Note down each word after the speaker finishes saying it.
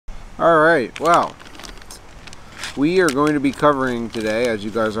Alright, well, we are going to be covering today, as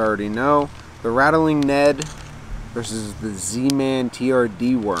you guys already know, the Rattlin Ned versus the Zman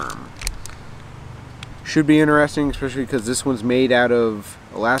TRD worm. Should be interesting, especially because this one's made out of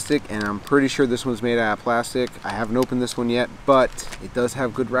elastic, and I'm pretty sure this one's made out of plastic. I haven't opened this one yet, but it does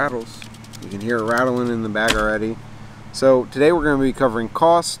have good rattles. You can hear it rattling in the bag already. So today we're going to be covering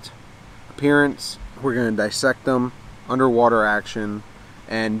cost, appearance, we're going to dissect them, underwater action,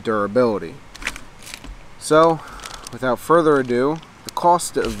 and durability. So without further ado, the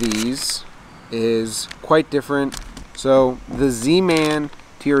cost of these is quite different. So the Zman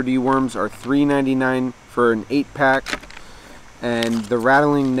TRD worms are $3.99 for an 8-pack, and the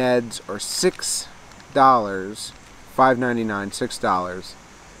Rattlin Neds are $6, $5.99, $6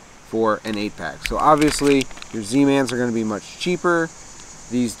 for an 8-pack. So obviously your Zmans are going to be much cheaper.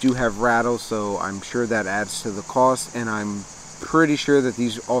 These do have rattles, so I'm sure that adds to the cost, and I'm pretty sure that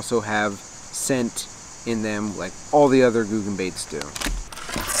these also have scent in them like all the other Googan baits do.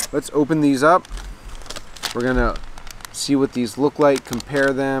 Let's open these up. We're gonna see what these look like,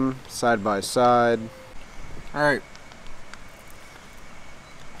 compare them side by side. Alright,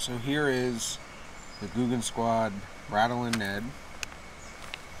 so here is the Googan Squad Rattlin Ned,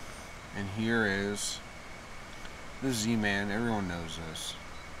 and here is the Z-Man. Everyone knows this,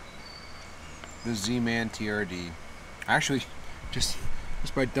 the Zman TRD. Actually, just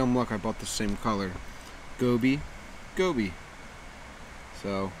by dumb luck, I bought the same color. Goby.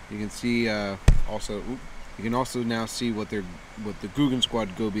 So you can see you can also now see what the Googan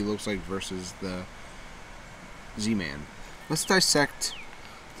Squad Goby looks like versus the Z-Man. Let's dissect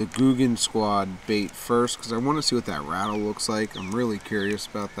the Googan Squad bait first, because I want to see what that rattle looks like. I'm really curious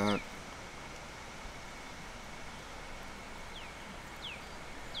about that.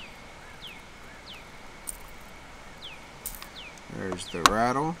 There's the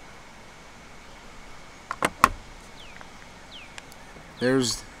rattle.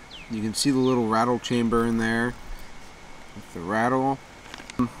 You can see the little rattle chamber in there with the rattle.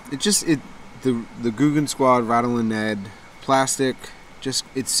 The Googan Squad Rattlin Ned plastic,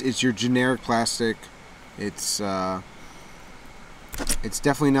 it's your generic plastic. It's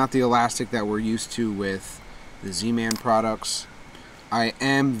definitely not the elastic that we're used to with the Z-Man products. I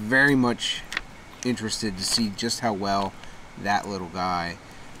am very much interested to see just how well that little guy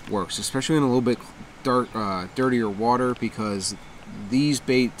works, especially in a little bit dirtier water, because these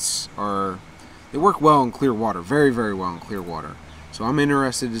baits they work well in clear water, very well in clear water. So I'm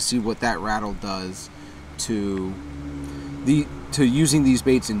interested to see what that rattle does to using these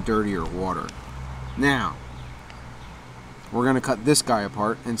baits in dirtier water. Now we're gonna cut this guy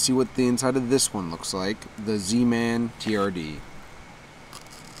apart and see what the inside of this one looks like, the Zman TRD.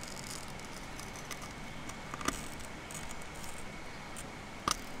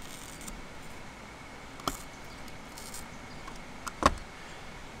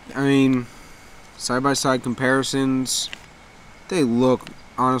 I mean, side-by-side comparisons, they look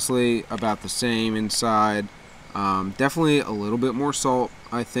honestly about the same inside. Definitely a little bit more salt,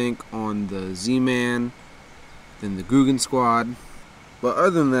 I think, on the Z-Man than the Googan Squad. But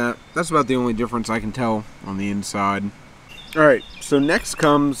other than that, that's about the only difference I can tell on the inside. Alright, so next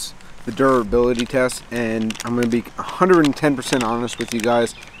comes the durability test, and I'm going to be 110% honest with you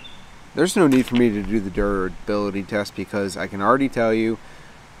guys. There's no need for me to do the durability test, because I can already tell you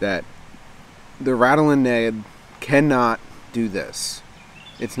that the Rattlin Ned cannot do this.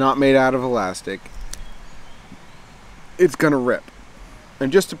 It's not made out of elastic. It's gonna rip.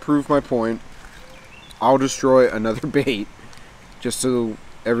 And just to prove my point, I'll destroy another bait, just so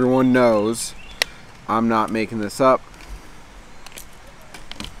everyone knows I'm not making this up.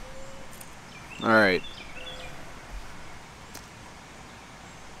 Alright.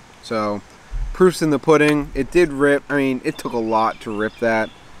 So, proof's in the pudding. It did rip. I mean, it took a lot to rip that.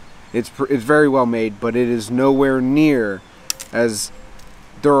 It's very well made, but it is nowhere near as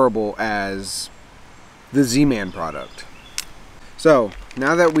durable as the Z-Man product. So,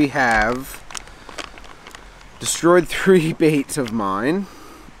 now that we have destroyed 3 baits of mine,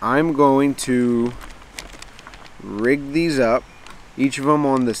 I'm going to rig these up, each of them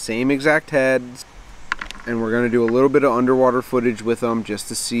on the same exact heads, and we're going to do a little bit of underwater footage with them just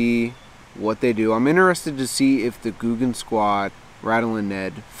to see what they do. I'm interested to see if the Googan Squad Rattlin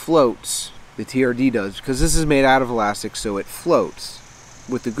Ned floats. The TRD does, because this is made out of elastic, so it floats.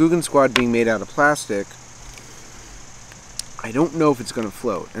 With the Googan Squad being made out of plastic, I don't know if it's going to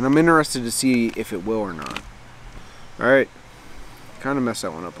float, and I'm interested to see if it will or not. Alright, kind of messed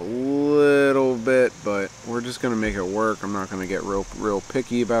that one up a little bit, but we're just going to make it work. I'm not going to get real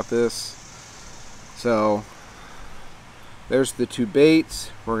picky about this. So There's the two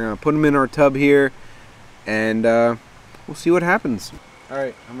baits. We're gonna put them in our tub here, and we'll see what happens. All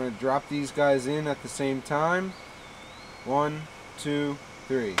right, I'm gonna drop these guys in at the same time. 1, 2,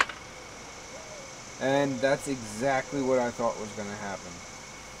 3. And that's exactly what I thought was gonna happen.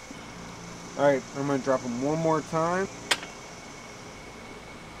 All right, I'm gonna drop them one more time.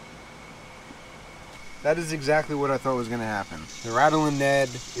 That is exactly what I thought was going to happen. The Rattlin Ned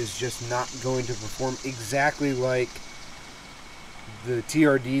is just not going to perform exactly like the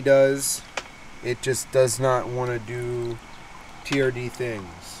TRD does. It just does not want to do TRD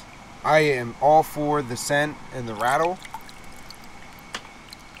things. I am all for the scent and the rattle,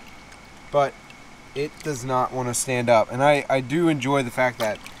 but it does not want to stand up. And I do enjoy the fact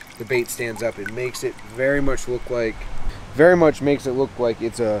that the bait stands up. It makes it very much makes it look like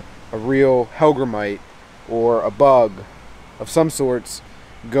it's a real Helgramite or a bug of some sorts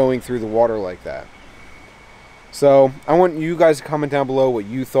going through the water like that. So I want you guys to comment down below what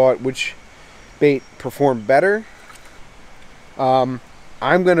you thought, which bait performed better. I'm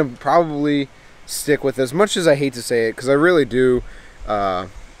gonna probably stick with, as much as I hate to say it, because I really do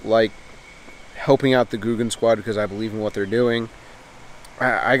like helping out the Googan squad because I believe in what they're doing.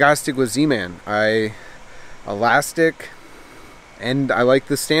 I gotta stick with Z-Man. Elastic, and I like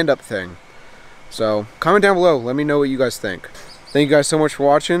the stand-up thing. So comment down below, let me know what you guys think. Thank you guys so much for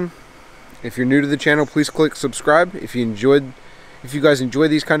watching. If you're new to the channel, please click subscribe. If you guys enjoy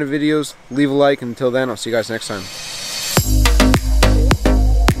these kind of videos, leave a like. Until then, I'll see you guys next time.